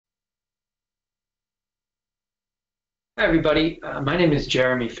Hi, everybody. My name is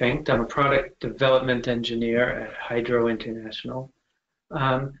Jeremy Fink. I'm a product development engineer at Hydro International.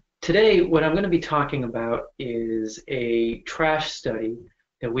 Today, what I'm going to be talking about is a trash study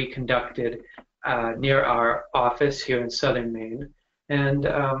that we conducted near our office here in southern Maine. And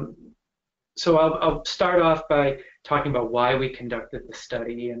so I'll start off by talking about why we conducted the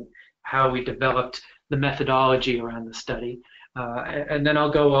study and how we developed the methodology around the study. And then I'll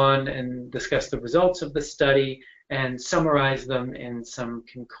go on and discuss the results of the study and summarize them in some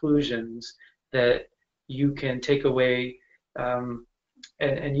conclusions that you can take away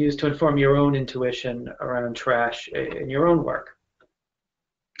and use to inform your own intuition around trash in your own work.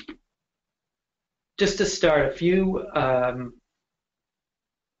 Just to start, a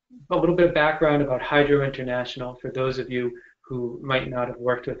little bit of background about Hydro International for those of you who might not have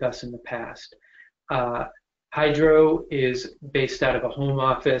worked with us in the past. Hydro is based out of a home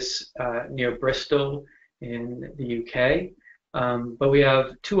office near Bristol in the UK, but we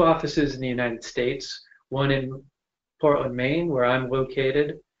have two offices in the United States, one in Portland, Maine, where I'm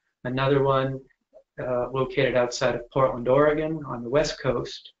located, another one located outside of Portland, Oregon on the West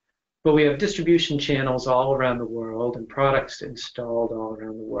Coast. But we have distribution channels all around the world and products installed all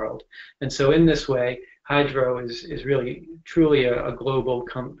around the world. And so in this way, Hydro is really, truly a global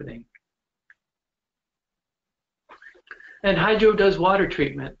company. And Hydro does water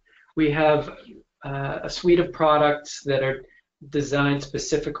treatment. We have a suite of products that are designed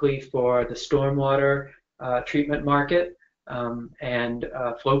specifically for the stormwater treatment market and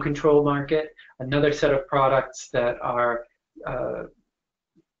flow control market. Another set of products that are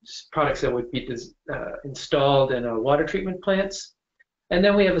products that would be installed in water treatment plants. And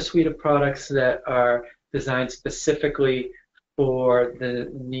then we have a suite of products that are designed specifically for the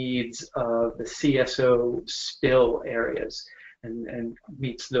needs of the CSO spill areas and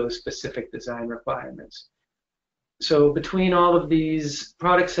meets those specific design requirements. So between all of these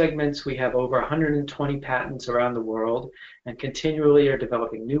product segments, we have over 120 patents around the world and continually are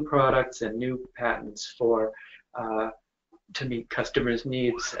developing new products and new patents for to meet customers'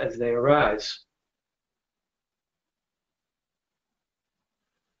 needs as they arise.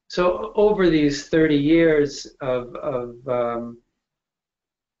 So over these 30 years of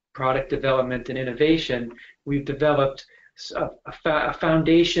product development and innovation, we've developed a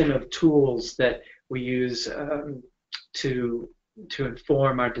foundation of tools that we use to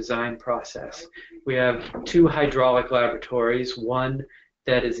inform our design process. We have two hydraulic laboratories, one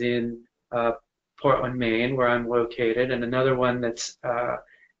that is in Portland, Maine, where I'm located, and another one that's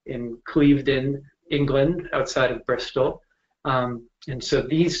in Clevedon, England, outside of Bristol. And so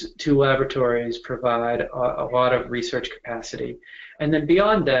these two laboratories provide a lot of research capacity. And then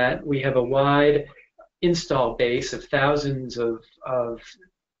beyond that, we have a wide install base of thousands of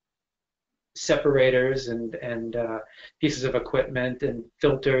separators and pieces of equipment and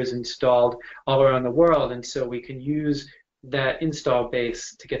filters installed all around the world. And so we can use that install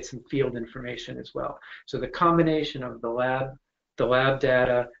base to get some field information as well. So the combination of the lab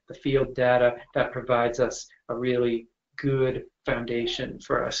data, the field data, that provides us a really good foundation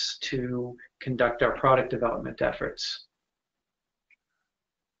for us to conduct our product development efforts.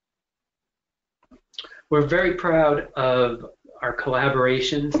 We're very proud of our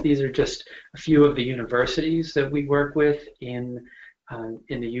collaborations. These are just a few of the universities that we work with in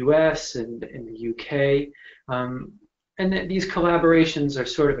the US and in the UK. And these collaborations are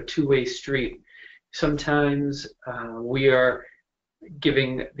sort of a two-way street. Sometimes we are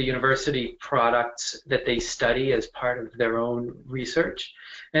giving the university products that they study as part of their own research,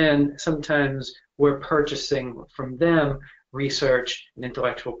 and sometimes we're purchasing from them research and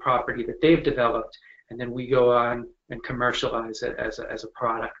intellectual property that they've developed, and then we go on and commercialize it as a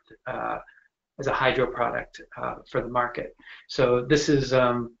product, as a Hydro product for the market. So this is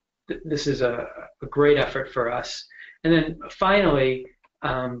a great effort for us. And then finally,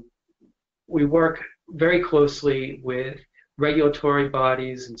 we work very closely with regulatory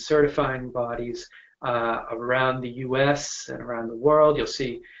bodies and certifying bodies around the US and around the world. You'll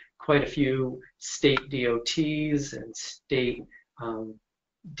see quite a few state DOTs and state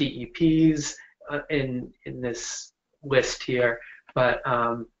DEPs in this list here, but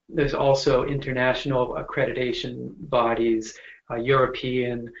there's also international accreditation bodies,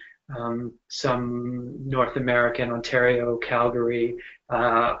 European, some North American, Ontario, Calgary,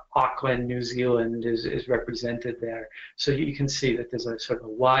 Auckland, New Zealand is represented there. So you can see that there's a sort of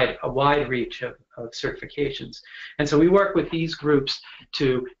a wide reach of certifications. And so we work with these groups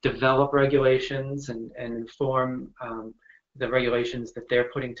to develop regulations and inform the regulations that they're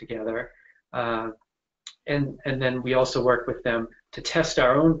putting together. And then we also work with them to test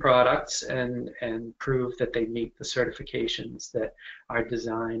our own products and prove that they meet the certifications that are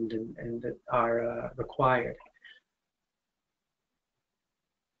designed and that are required.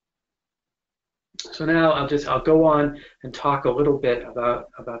 So now I'll go on and talk a little bit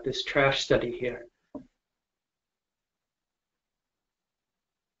about this trash study here.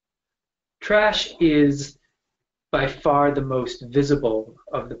 Trash is by far the most visible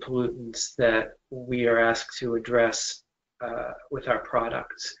of the pollutants that we are asked to address with our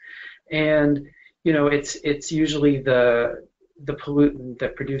products, and it's usually the pollutant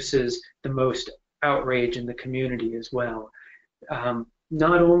that produces the most outrage in the community as well.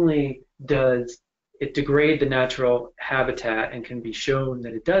 Not only does it degrade the natural habitat and can be shown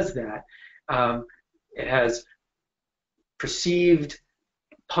that it does that, it has perceived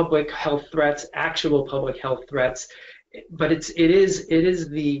public health threats, actual public health threats, but it is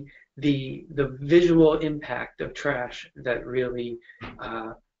the visual impact of trash that really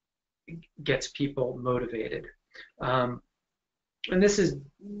gets people motivated. And this is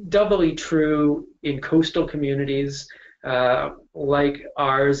doubly true in coastal communities like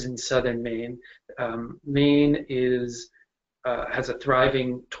ours in southern Maine. Maine has a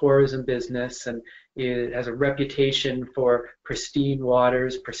thriving tourism business, and it has a reputation for pristine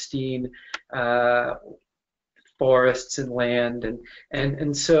waters, pristine forests and land,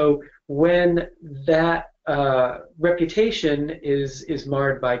 and so when that reputation is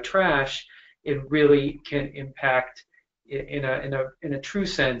marred by trash, it really can impact, in a true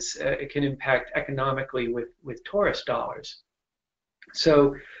sense, it can impact economically with tourist dollars.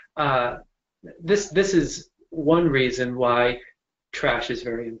 So this is one reason why trash is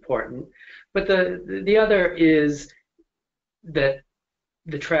very important. But the other is that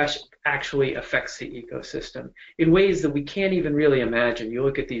the trash actually affects the ecosystem in ways that we can't even really imagine. You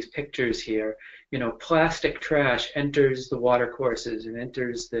look at these pictures here, plastic trash enters the watercourses and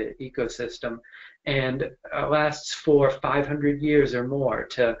enters the ecosystem, and lasts for 500 years or more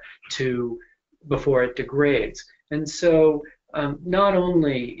before it degrades. And so not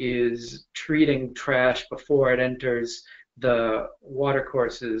only is treating trash before it enters the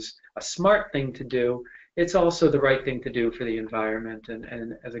watercourses a smart thing to do, it's also the right thing to do for the environment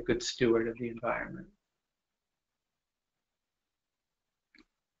and as a good steward of the environment.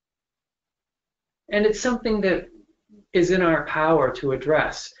 And it's something that is in our power to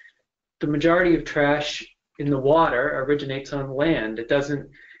address. The majority of trash in the water originates on land. It doesn't,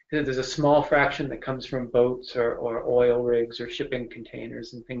 there's a small fraction that comes from boats or oil rigs or shipping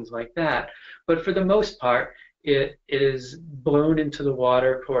containers and things like that. But for the most part, it is blown into the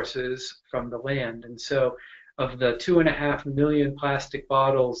water courses from the land. And so of the 2.5 million plastic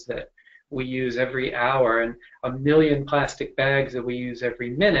bottles that we use every hour and 1 million plastic bags that we use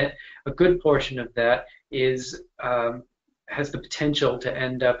every minute, a good portion of that has the potential to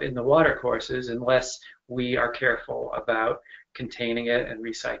end up in the water courses unless we are careful about containing it and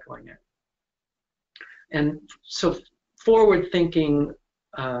recycling it. And so forward-thinking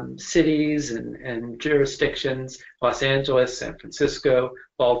cities and jurisdictions, Los Angeles, San Francisco,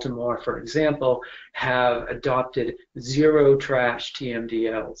 Baltimore, for example, have adopted zero trash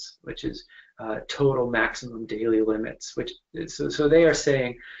TMDLs, which is total maximum daily limits. So they are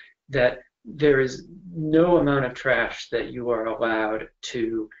saying that there is no amount of trash that you are allowed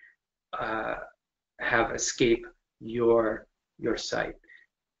to have escape your site.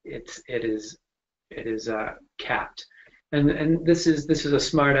 It is capped. And this is a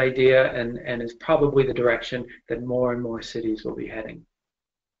smart idea and is probably the direction that more and more cities will be heading.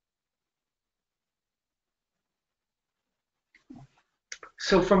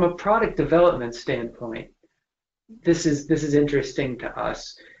 So from a product development standpoint, this is interesting to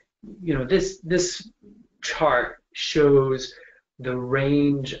us. This chart shows the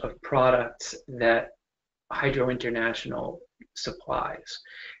range of products that Hydro International supplies,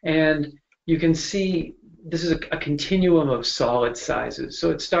 and you can see this is a continuum of solid sizes.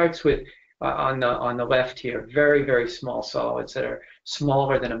 So it starts with on the left here, very, very small solids that are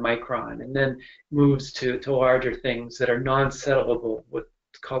smaller than a micron, and then moves to larger things that are non-settlable, what's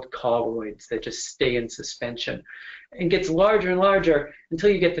called colloids, that just stay in suspension, and gets larger and larger until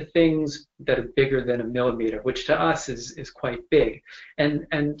you get to things that are bigger than a millimeter, which to us is quite big. And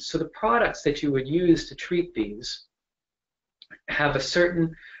so the products that you would use to treat these have a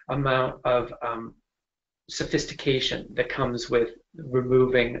certain amount of sophistication that comes with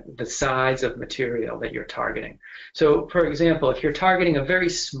removing the size of material that you're targeting. So for example, if you're targeting a very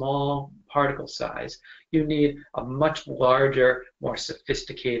small particle size, you need a much larger, more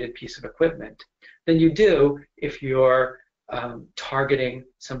sophisticated piece of equipment than you do if you're targeting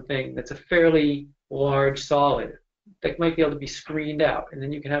something that's a fairly large solid, that might be able to be screened out, and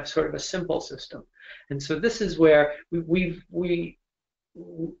then you can have sort of a simple system. And so this is where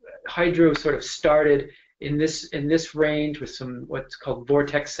hydro sort of started in this range with some what's called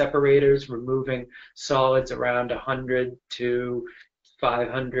vortex separators, removing solids around 100 to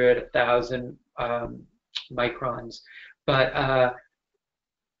 500, 1,000 microns. But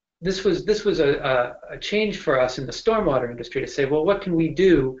this was a change for us in the stormwater industry to say, well, what can we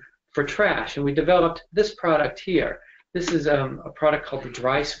do for trash? And we developed this product here. This is a product called the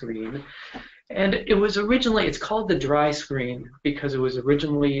dry screen. And it was originally, it's called the dry screen because it was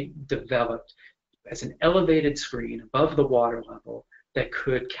originally developed as an elevated screen above the water level that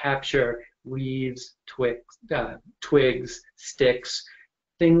could capture leaves, twigs, sticks,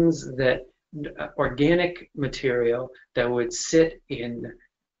 things that, organic material that would sit in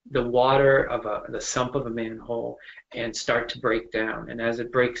the water of the sump of a manhole and start to break down. And as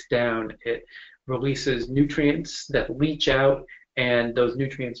it breaks down, it releases nutrients that leach out, and those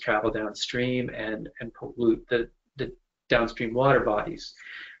nutrients travel downstream and pollute the downstream water bodies.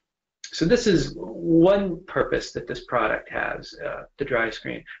 So this is one purpose that this product has, the dry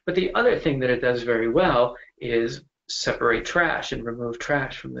screen. But the other thing that it does very well is separate trash and remove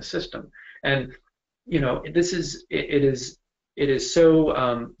trash from the system. And you know, it is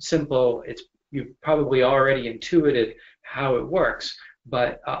so simple. You've probably already intuited how it works,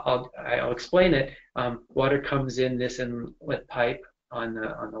 but I'll explain it. Water comes in this inlet pipe on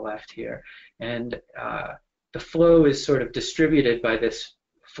the left here, and the flow is sort of distributed by this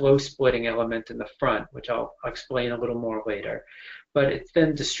flow splitting element in the front, which I'll explain a little more later. But it's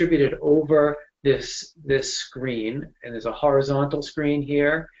then distributed over this screen, and there's a horizontal screen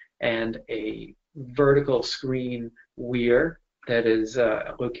here and a vertical screen weir that is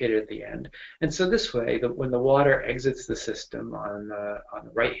located at the end. And so this way, when the water exits the system on the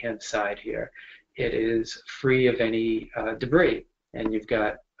right-hand side here, it is free of any debris, and you've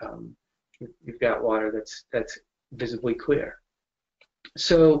got water that's visibly clear.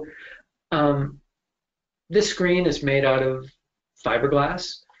 So this screen is made out of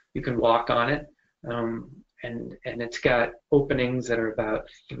fiberglass. You can walk on it, and it's got openings that are about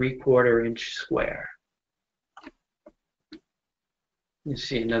 3/4 inch square. You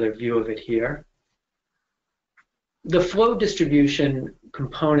see another view of it here. The flow distribution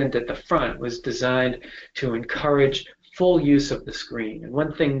component at the front was designed to encourage full use of the screen. And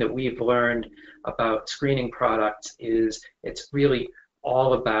one thing that we've learned about screening products is it's really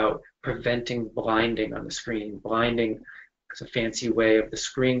all about preventing blinding on the screen. Blinding is a fancy way of the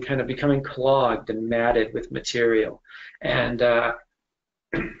screen kind of becoming clogged and matted with material. And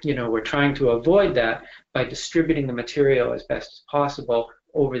you know, we're trying to avoid that by distributing the material as best as possible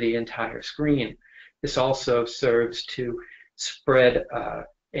over the entire screen. This also serves to spread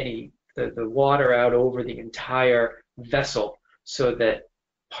the water out over the entire vessel so that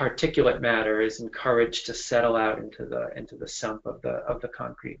particulate matter is encouraged to settle out into the sump of the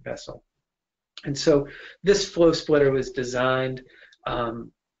concrete vessel. And so this flow splitter was designed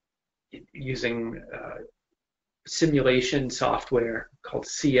using simulation software called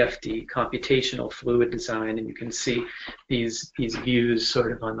CFD, computational fluid design, and you can see these views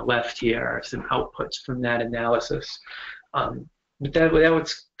sort of on the left here are some outputs from that analysis. But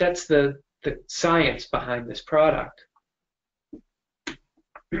that's the science behind this product.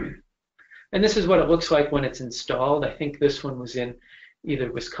 And this is what it looks like when it's installed. I think this one was in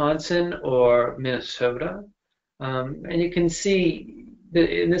either Wisconsin or Minnesota. And you can see that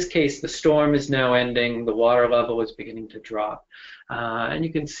in this case, the storm is now ending, the water level is beginning to drop. And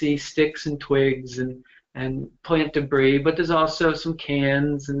you can see sticks and twigs and plant debris, but there's also some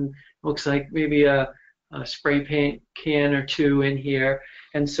cans and looks like maybe a spray paint can or two in here.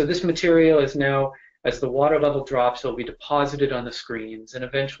 And so this material is now, as the water level drops, it'll be deposited on the screens and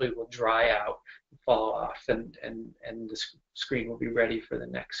eventually will dry out and fall off, and the screen will be ready for the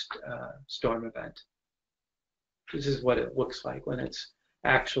next storm event. This is what it looks like when it's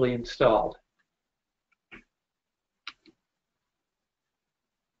actually installed.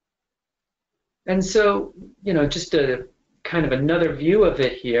 And so, you know, just a kind of another view of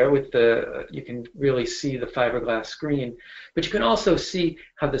it here with you can really see the fiberglass screen, but you can also see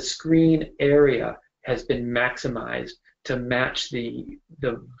how the screen area has been maximized to match the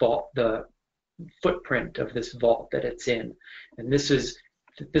footprint of this vault that it's in. And this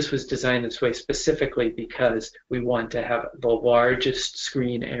was designed this way specifically because we want to have the largest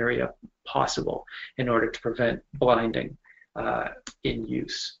screen area possible in order to prevent blinding in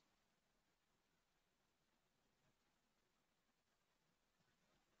use.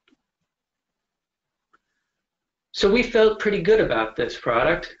 So we felt pretty good about this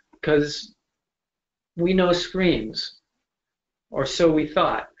product because we know screens, or so we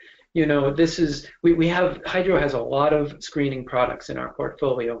thought. You know, this is, we have, Hydro has a lot of screening products in our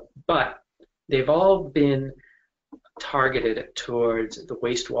portfolio, but they've all been targeted towards the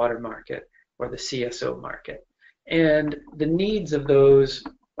wastewater market or the CSO market. And the needs of those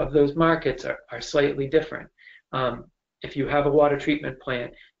markets are slightly different. If you have a water treatment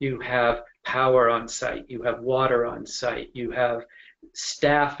plant, you have power on site, you have water on site, you have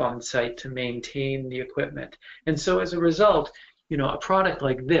staff on site to maintain the equipment. And so as a result, you know, a product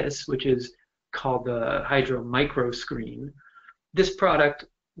like this, which is called the Hydro Micro Screen, this product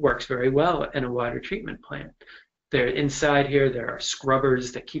works very well in a water treatment plant. There, inside here, there are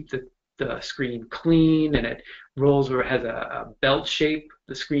scrubbers that keep the screen clean, and it rolls or has a belt shape.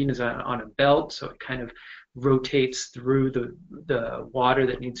 The screen is on a belt, so it kind of rotates through the water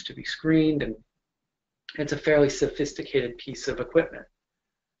that needs to be screened, and it's a fairly sophisticated piece of equipment.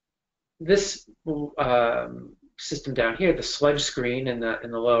 This system down here, the sludge screen in the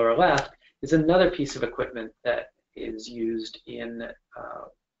lower left, is another piece of equipment that is used in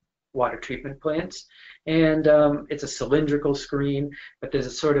water treatment plants, and it's a cylindrical screen, but there's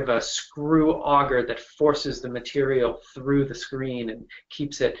a sort of a screw auger that forces the material through the screen and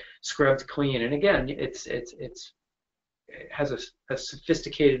keeps it scrubbed clean. And again, it has a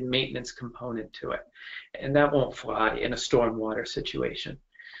sophisticated maintenance component to it, and that won't fly in a stormwater situation.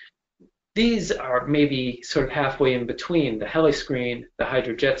 These are maybe sort of halfway in between the heli screen, the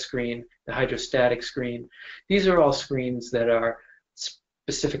hydrojet screen, the hydrostatic screen. These are all screens that are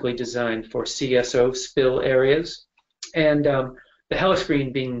specifically designed for CSO spill areas, and the heli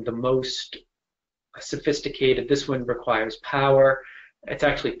screen being the most sophisticated. This one requires power. It's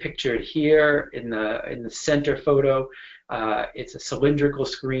actually pictured here in the center photo. It's a cylindrical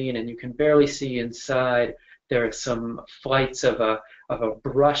screen, and you can barely see inside. There are some flights of a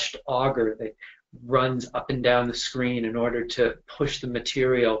brushed auger that runs up and down the screen in order to push the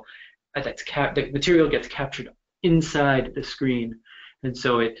material. The material gets captured inside the screen, and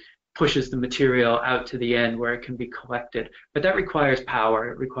so it pushes the material out to the end where it can be collected. But that requires power,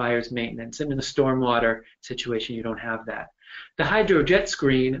 it requires maintenance, and in a stormwater situation you don't have that. The hydrojet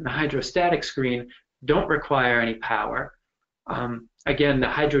screen and the hydrostatic screen don't require any power. Again, the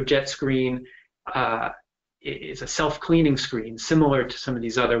hydrojet screen is a self-cleaning screen, similar to some of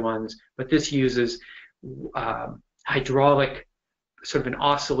these other ones, but this uses hydraulic, sort of an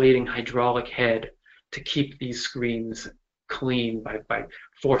oscillating hydraulic head to keep these screens clean by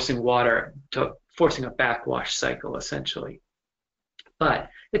forcing a backwash cycle, essentially. But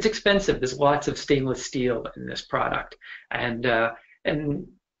it's expensive. There's lots of stainless steel in this product, and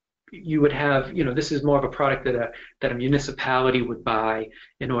you would have, you know, this is more of a product that a municipality would buy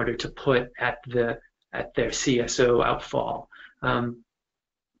in order to put at their CSO outfall. And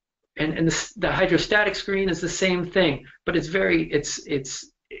the hydrostatic screen is the same thing, but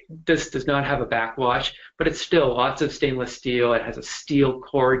this does not have a backwash, but it's still lots of stainless steel. It has a steel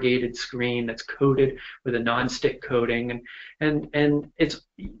corrugated screen that's coated with a non-stick coating, and it's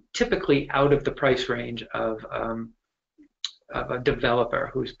typically out of the price range of a developer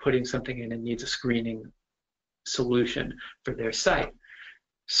who's putting something in and needs a screening solution for their site.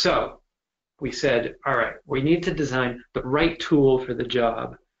 So we said, all right, we need to design the right tool for the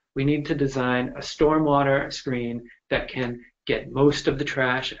job. We need to design a stormwater screen that can get most of the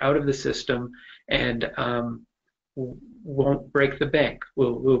trash out of the system and won't break the bank.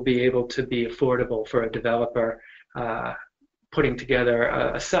 Will be able to be affordable for a developer putting together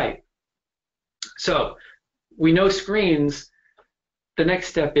a site. So we know screens. The next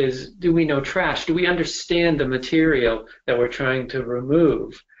step is, do we know trash? Do we understand the material that we're trying to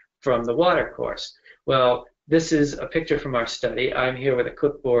remove from the water course? Well, this is a picture from our study. I'm here with a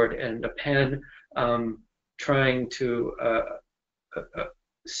clipboard and a pen, trying to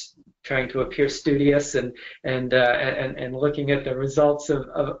appear studious and looking at the results of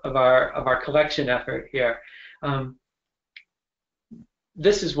our collection effort here.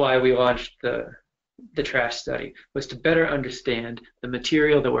 This is why we launched the trash study, was to better understand the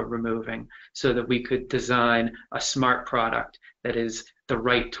material that we're removing so that we could design a smart product that is the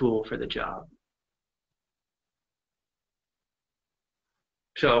right tool for the job.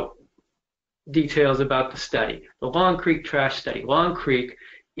 So, details about the study. The Long Creek Trash Study. Long Creek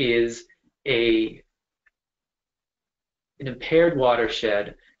is an impaired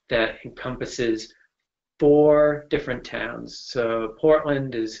watershed that encompasses 4 different towns. So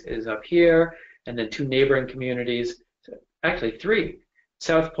Portland is up here, and then 2 neighboring communities, actually 3,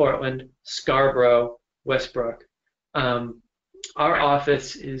 South Portland, Scarborough, Westbrook. Our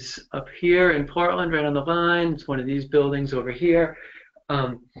office is up here in Portland, right on the line. It's one of these buildings over here.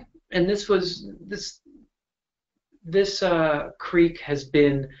 And this this creek has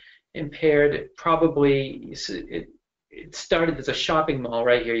been impaired probably. It started as a shopping mall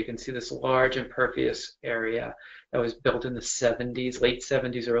right here. You can see this large impervious area that was built in the 70s, late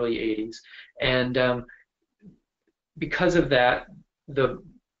 70s, early 80s. And because of that,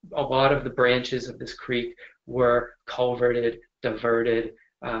 a lot of the branches of this creek were culverted, diverted,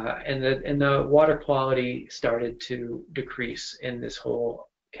 and the water quality started to decrease in this whole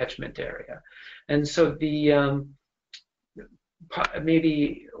catchment area. And so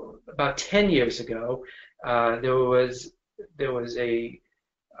maybe about 10 years ago, there was a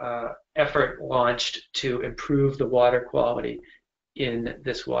effort launched to improve the water quality in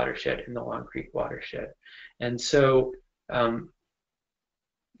this watershed, in the Long Creek watershed. And so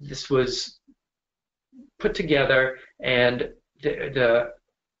this was put together, and the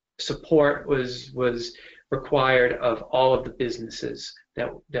support was required of all of the businesses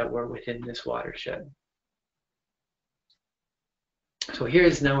that were within this watershed. So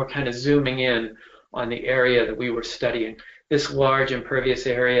now we're kind of zooming in on the area that we were studying. This large impervious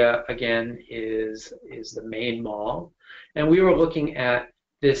area, again, is the main mall. And we were looking at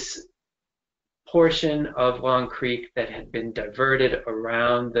this portion of Long Creek that had been diverted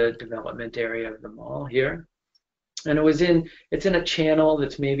around the development area of the mall here. And it's in a channel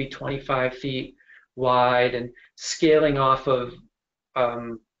that's maybe 25 feet wide, and scaling off of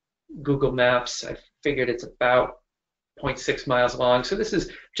Google Maps, I figured it's about 0.6 miles long. So this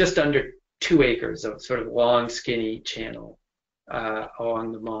is just under 2 acres of sort of long, skinny channel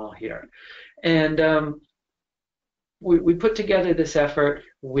along the mall here. And we put together this effort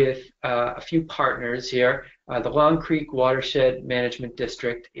with a few partners here. The Long Creek Watershed Management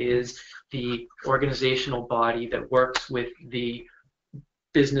District is the organizational body that works with the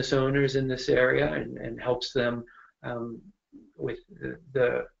business owners in this area and helps them with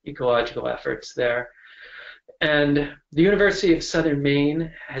the ecological efforts there. And the University of Southern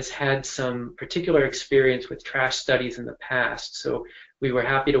Maine has had some particular experience with trash studies in the past, so we were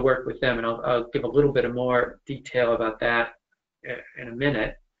happy to work with them, and I'll give a little bit of more detail about that in a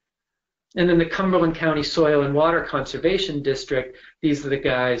minute. And then the Cumberland County Soil and Water Conservation District, these are the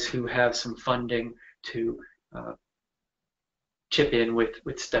guys who have some funding to chip in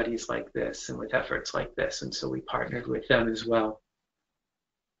with studies like this and with efforts like this, and so we partnered with them as well.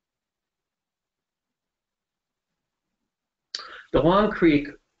 The Long Creek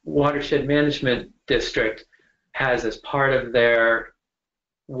Watershed Management District has, as part of their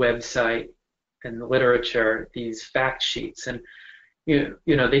website and literature, these fact sheets, and you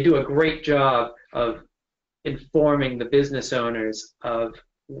know they do a great job of informing the business owners of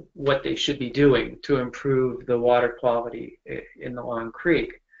what they should be doing to improve the water quality in the Long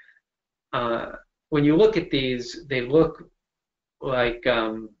Creek. When you look at these, they look like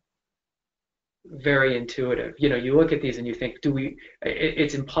very intuitive. You know, you look at these and you think,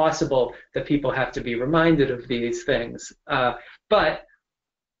 it's impossible that people have to be reminded of these things. But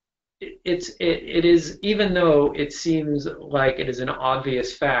it is, even though it seems like it is an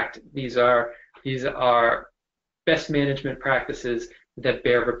obvious fact, these are best management practices that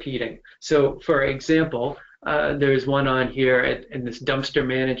bear repeating. So, for example, there's one on here in this dumpster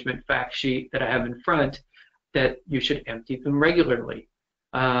management fact sheet that I have in front, that you should empty them regularly.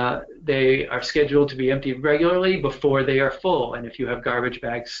 They are scheduled to be emptied regularly before they are full. And if you have garbage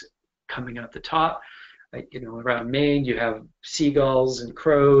bags coming out the top, like, you know, around Maine, you have seagulls and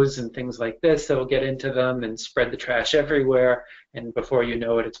crows and things like this that will get into them and spread the trash everywhere. And before you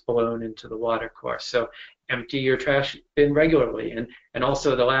know it, it's blown into the water course. So empty your trash bin regularly. And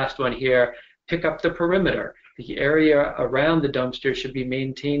also the last one here, pick up the perimeter. The area around the dumpster should be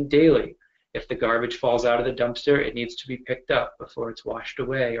maintained daily. If the garbage falls out of the dumpster, it needs to be picked up before it's washed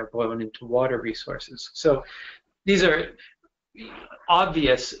away or blown into water resources. So these are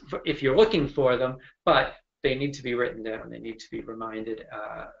obvious if you're looking for them, but they need to be written down. They need to be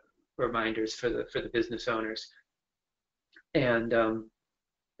reminders for the business owners. And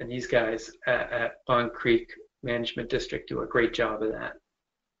these guys at Long Creek Management District do a great job of that.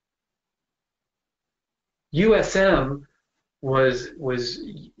 USM was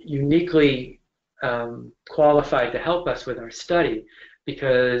uniquely qualified to help us with our study,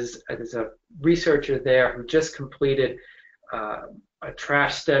 because there's a researcher there who just completed a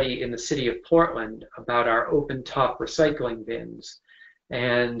trash study in the city of Portland about our open top recycling bins.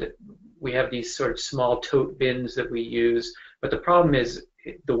 And we have these sort of small tote bins that we use, but the problem is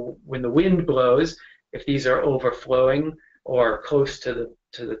when the wind blows, if these are overflowing or close to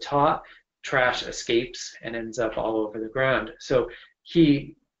the top, trash escapes and ends up all over the ground. So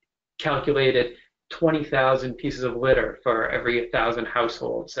he calculated 20,000 pieces of litter for every 1,000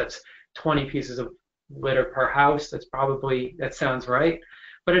 households. That's 20 pieces of litter per house. That sounds right,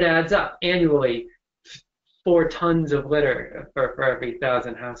 but it adds up annually. 4 tons of litter for every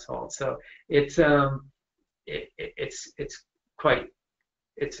 1,000 households. So it's it's quite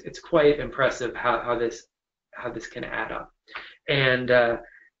quite impressive how this can add up. And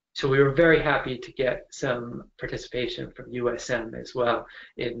so we were very happy to get some participation from USM as well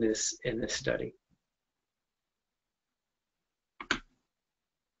in this study.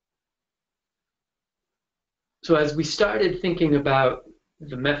 So as we started thinking about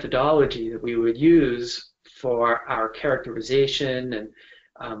the methodology that we would use for our characterization,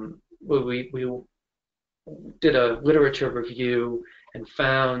 and we did a literature review and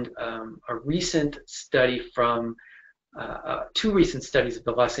found a recent study from 2 recent studies of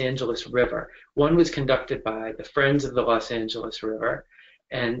the Los Angeles River. One was conducted by the Friends of the Los Angeles River,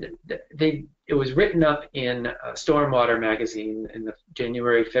 and it was written up in a Stormwater magazine in the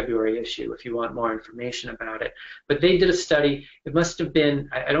January-February issue if you want more information about it. But they did a study. It must have been,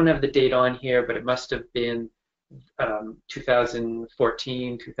 I don't have the date on here, but it must have been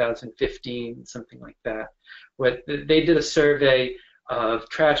 2014, 2015, something like that. They did a survey of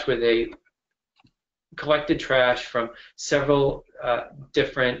trash where they collected trash from several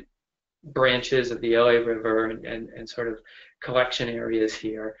different branches of the LA River and sort of collection areas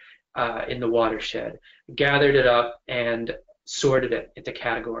here in the watershed, gathered it up and sorted it into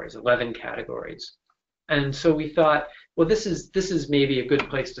categories, 11 categories. And so we thought, well, this is maybe a good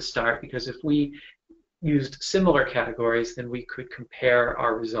place to start, because if we used similar categories, then we could compare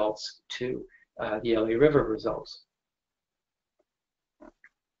our results to the LA River results.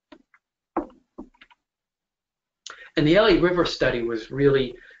 And the LA River study was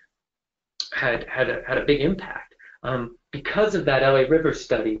really had a big impact. Because of that LA River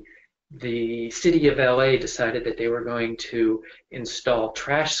study, the city of LA decided that they were going to install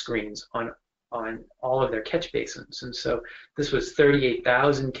trash screens on all of their catch basins. And so this was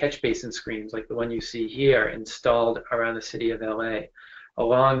 38,000 catch basin screens, like the one you see here, installed around the city of LA,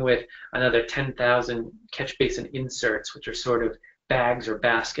 along with another 10,000 catch basin inserts, which are sort of bags or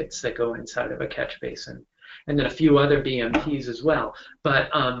baskets that go inside of a catch basin, and then a few other BMPs as well. But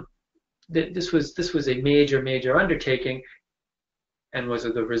this was a major undertaking, and was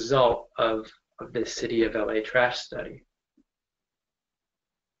the result of this City of LA trash study.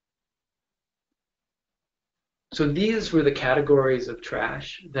 So these were the categories of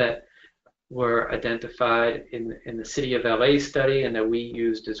trash that were identified in the City of LA study, and that we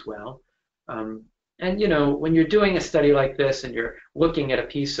used as well. And you know, when you're doing a study like this and you're looking at a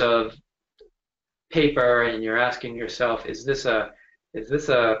piece of paper and you're asking yourself, is this a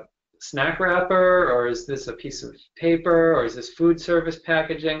snack wrapper, or is this a piece of paper, or is this food service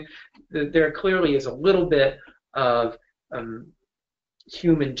packaging? There clearly is a little bit of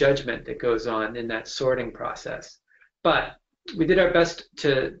human judgment that goes on in that sorting process. But we did our best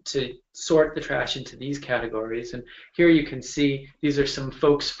to sort the trash into these categories. And here you can see these are some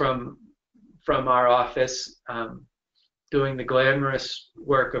folks from our office doing the glamorous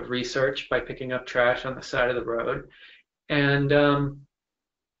work of research by picking up trash on the side of the road. And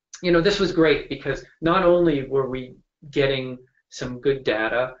you know, this was great, because not only were we getting some good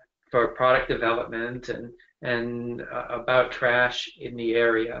data for product development and about trash in the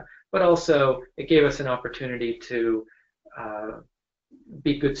area, but also it gave us an opportunity to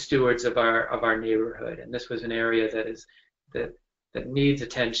be good stewards of our neighborhood. And this was an area that needs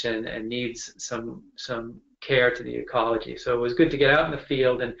attention and needs some care to the ecology. So it was good to get out in the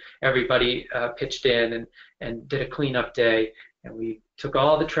field, and everybody pitched in and did a cleanup day, and we took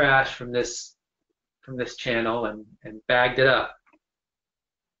all the trash from this channel and bagged it up.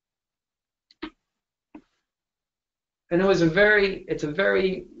 And it's a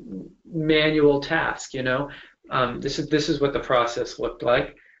very manual task, you know. This is what the process looked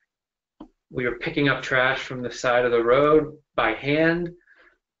like. We were picking up trash from the side of the road by hand,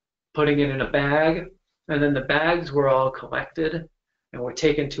 putting it in a bag, and then the bags were all collected and were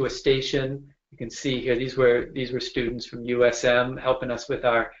taken to a station. You can see here these were students from USM helping us with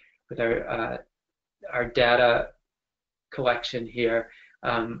our data collection here.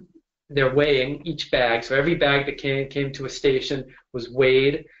 They're weighing each bag, so every bag that came to a station was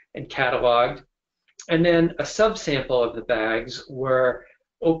weighed and cataloged, and then a subsample of the bags were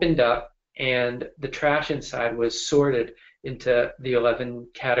opened up, and the trash inside was sorted into the 11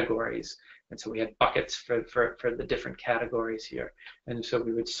 categories. And so we had buckets for the different categories here. And so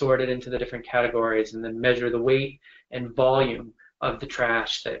we would sort it into the different categories and then measure the weight and volume of the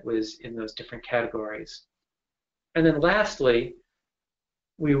trash that was in those different categories. And then lastly,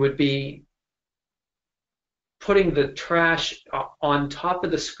 we would be putting the trash on top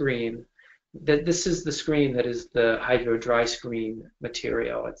of the screen This is the screen that is the hydro dry screen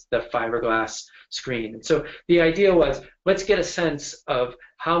material. It's the fiberglass screen. And so the idea was, let's get a sense of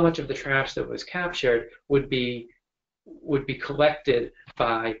how much of the trash that was captured would be collected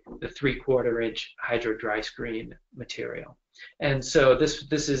by the 3/4 inch hydro dry screen material. And so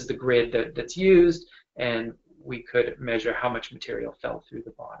this is the grid that's used, and we could measure how much material fell through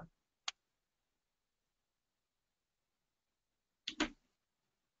the bottom.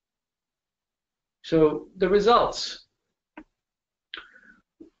 So the results.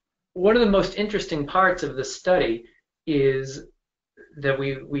 One of the most interesting parts of the study is that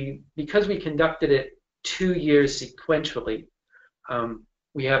because we conducted it 2 years sequentially,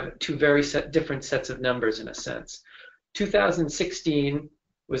 we have two very different sets of numbers in a sense. 2016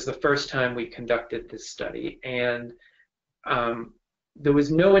 was the first time we conducted this study, and there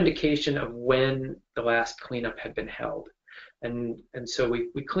was no indication of when the last cleanup had been held. And so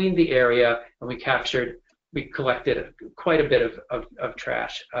we cleaned the area, and we collected quite a bit of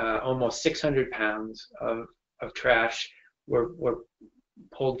trash. Almost 600 pounds of trash were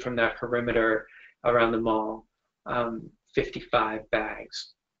pulled from that perimeter around the mall, 55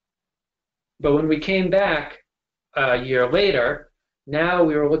 bags. But when we came back a year later, now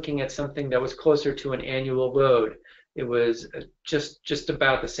we were looking at something that was closer to an annual load. It was just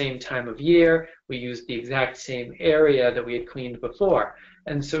about the same time of year. We used the exact same area that we had cleaned before.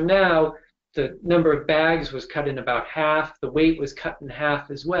 And so now the number of bags was cut in about half. The weight was cut in half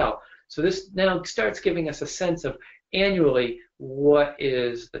as well. So this now starts giving us a sense of annually what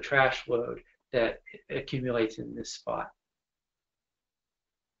is the trash load that accumulates in this spot.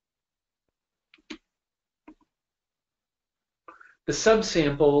 The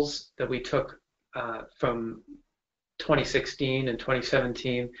subsamples that we took from 2016 and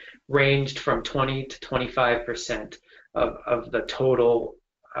 2017 ranged from 20 to 25% of the total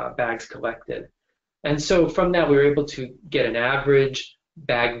bags collected. And so from that, we were able to get an average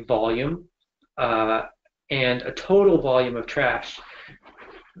bag volume and a total volume of trash.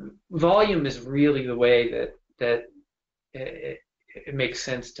 Volume is really the way that it makes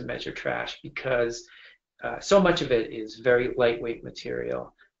sense to measure trash, because so much of it is very lightweight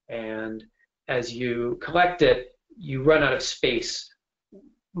material, and as you collect it, you run out of space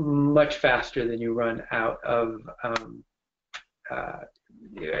much faster than you run out of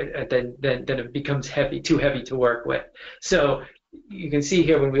then it becomes too heavy to work with. So you can see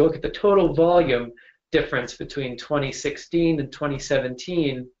here, when we look at the total volume difference between 2016 and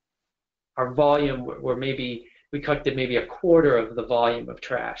 2017, our volume we collected maybe a quarter of the volume of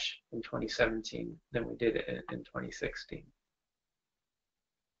trash in 2017 than we did in 2016.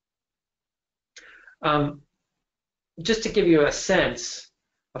 Just to give you a sense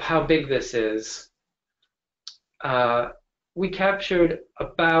of how big this is, we captured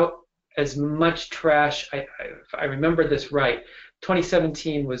about as much trash, if I remember this right,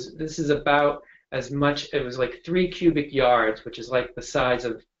 2017 this is about as much, it was like 3 cubic yards, which is like the size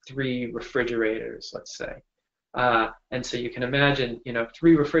of 3 refrigerators, let's say. And so you can imagine,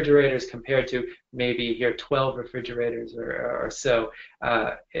 3 refrigerators compared to maybe here 12 refrigerators or so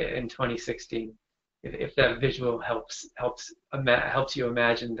in 2016. If that visual helps you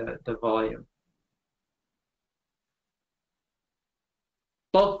imagine the volume.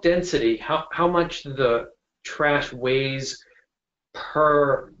 Bulk density, how much the trash weighs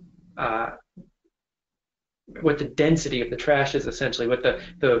per, what the density of the trash is, essentially, what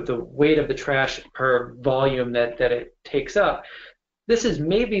the weight of the trash per volume that it takes up. This is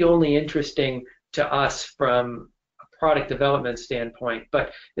maybe only interesting to us from a product development standpoint,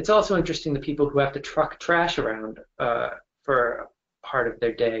 but it's also interesting to people who have to truck trash around for part of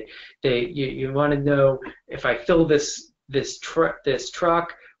their day. You want to know, if I fill this truck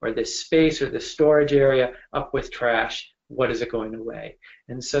or this space or this storage area up with trash, what is it going to weigh?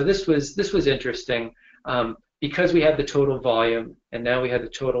 And so this was interesting. Because we had the total volume and now we had the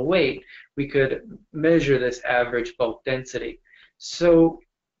total weight, we could measure this average bulk density. So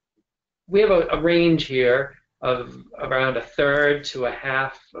we have a range here of around 1/3 to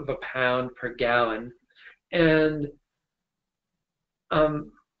 1/2 of a pound per gallon. And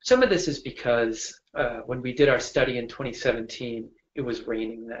some of this is because when we did our study in 2017, it was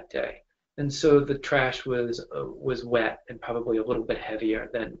raining that day. And so the trash was wet and probably a little bit heavier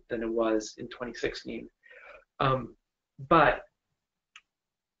than it was in 2016. But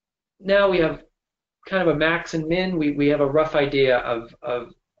now we have kind of a max and min. We have a rough idea of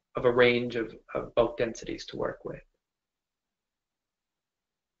a range of bulk densities to work with.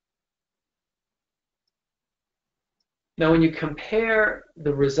 Now, when you compare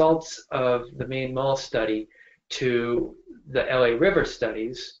the results of the Maine Mall study to the LA River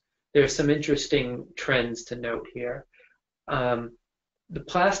studies, there's some interesting trends to note here. The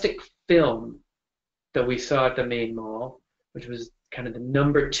plastic film that we saw at the main mall, which was kind of the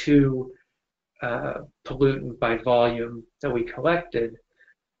number 2 pollutant by volume that we collected,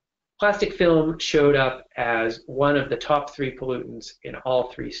 plastic film showed up as one of the top 3 pollutants in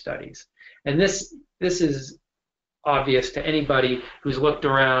all 3 studies. And this is obvious to anybody who's looked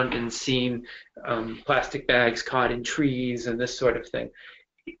around and seen plastic bags caught in trees and this sort of thing.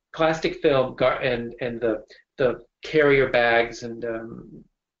 Plastic film and the carrier bags and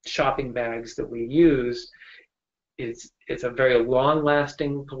shopping bags that we use it's a very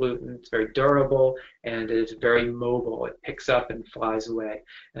long-lasting pollutant. It's very durable and it's very mobile. It picks up and flies away.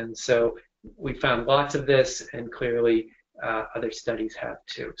 And so we found lots of this, and clearly other studies have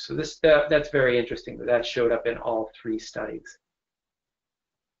too. So that's very interesting that showed up in all 3 studies.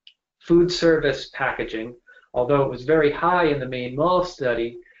 Food service packaging, although it was very high in the main mall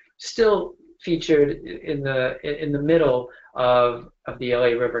study, still featured in the middle of the LA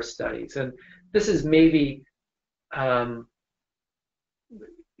River studies. And this is maybe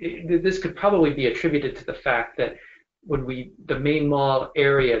this could probably be attributed to the fact that when the main mall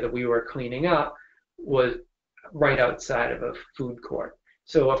area that we were cleaning up was right outside of a food court.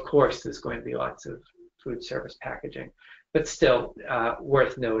 So of course there's going to be lots of food service packaging, but still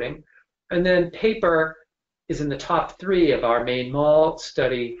worth noting. And then paper is in the top 3 of our main mall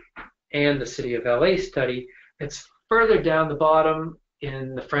study and the City of LA study. It's further down the bottom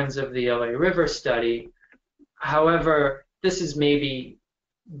in the Friends of the LA River study. However, this is maybe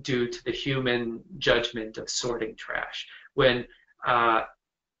due to the human judgment of sorting trash, when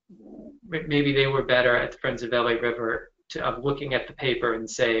maybe they were better at the Friends of LA River of looking at the paper and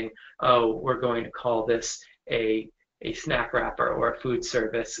saying, oh, we're going to call this a snack wrapper or a food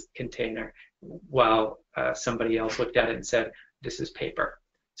service container, while somebody else looked at it and said, this is paper.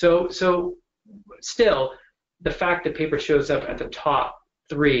 So still, the fact that paper shows up at the top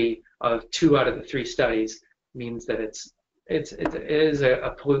 3 of 2 out of the 3 studies means that it is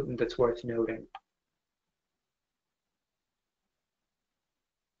a pollutant that's worth noting.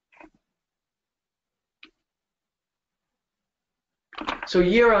 So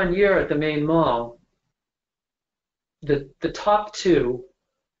year on year at the main mall, the top 2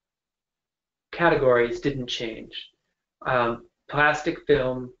 categories didn't change. Plastic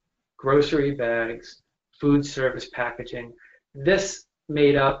film, grocery bags, food service packaging. This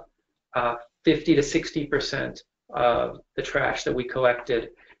made up 50 to 60% of the trash that we collected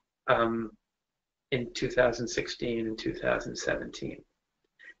in 2016 and 2017.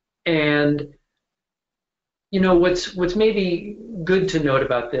 And you know what's maybe good to note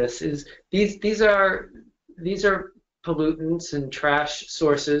about this is these are pollutants and trash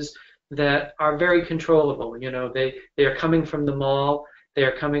sources that are very controllable. You know, they are coming from the mall, they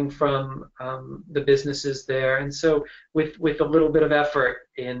are coming from the businesses there, and so with a little bit of effort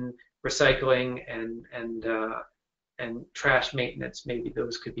in recycling and trash maintenance, maybe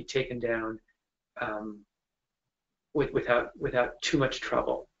those could be taken down without too much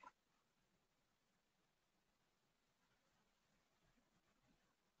trouble.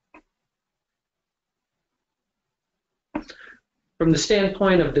 From the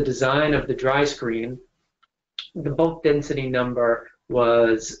standpoint of the design of the dry screen, the bulk density number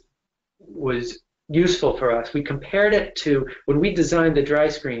was useful for us. We compared it to, when we designed the dry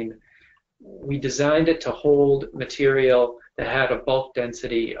screen, we designed it to hold material that had a bulk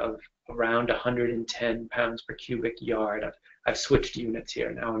density of around 110 pounds per cubic yard. I've switched units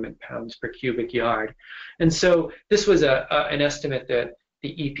here. Now I'm in pounds per cubic yard. And so this was an estimate that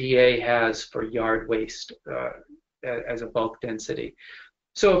the EPA has for yard waste as a bulk density.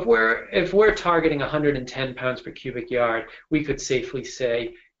 So if we're targeting 110 pounds per cubic yard, we could safely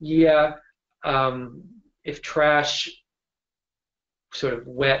say, yeah, if trash sort of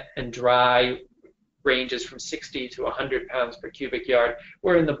wet and dry ranges from 60 to 100 pounds per cubic yard,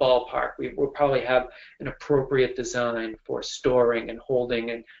 we're in the ballpark. We'll probably have an appropriate design for storing and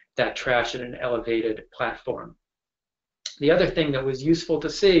holding that trash in an elevated platform. The other thing that was useful to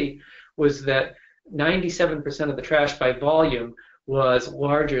see was that 97% of the trash by volume was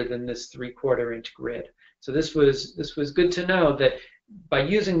larger than this 3/4 inch grid. So this was good to know that by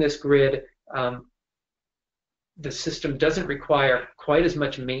using this grid, the system doesn't require quite as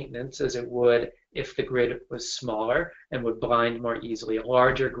much maintenance as it would if the grid was smaller and would blind more easily. A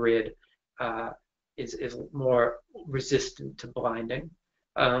larger grid is more resistant to blinding,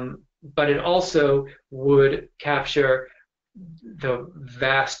 but it also would capture the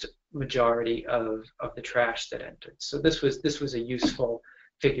vast majority of the trash that entered. So this was a useful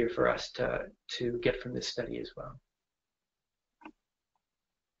figure for us to get from this study as well.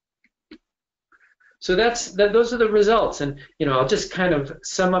 So those are the results, and I'll just kind of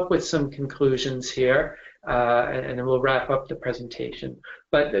sum up with some conclusions here, and then we'll wrap up the presentation.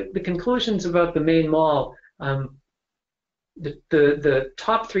 But the conclusions about the main mall, the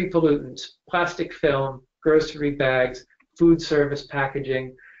top three pollutants: plastic film, grocery bags, food service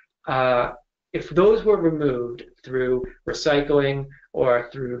packaging. If those were removed through recycling or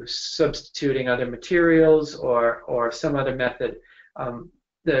through substituting other materials or some other method,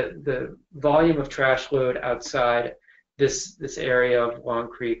 the volume of trash load outside this area of Long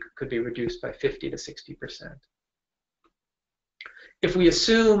Creek could be reduced by 50 to 60%. If we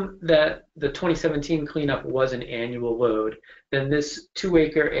assume that the 2017 cleanup was an annual load, then this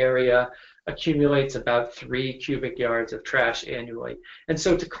 2-acre area accumulates about 3 cubic yards of trash annually. And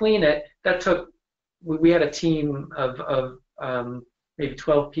so to clean it, we had a team of maybe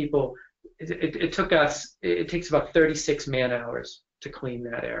 12 people. It takes about 36 man-hours to clean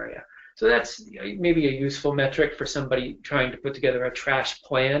that area. So that's maybe a useful metric for somebody trying to put together a trash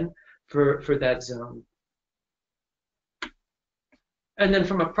plan for that zone. And then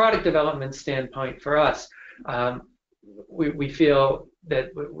from a product development standpoint for us, we feel that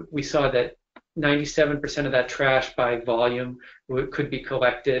we saw that 97% of that trash by volume could be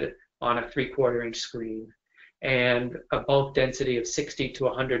collected on a 3/4-inch screen, and a bulk density of 60 to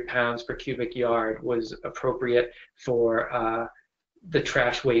 100 pounds per cubic yard was appropriate for the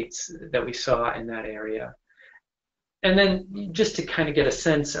trash weights that we saw in that area. And then just to kind of get a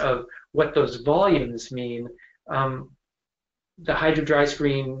sense of what those volumes mean, the Hydro Dry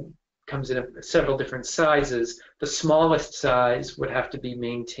Screen comes in several different sizes. The smallest size would have to be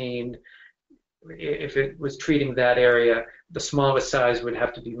maintained. If it was treating that area, the smallest size would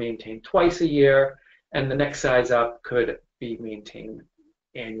have to be maintained twice a year, and the next size up could be maintained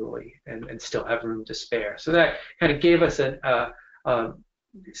annually and still have room to spare. So that kind of gave us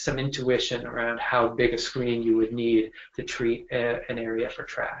some intuition around how big a screen you would need to treat an area for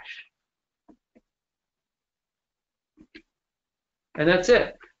trash. And that's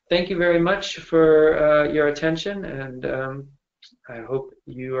it. Thank you very much for your attention, and I hope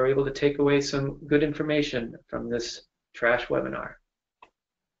you are able to take away some good information from this trash webinar.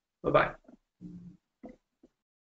 Bye-bye.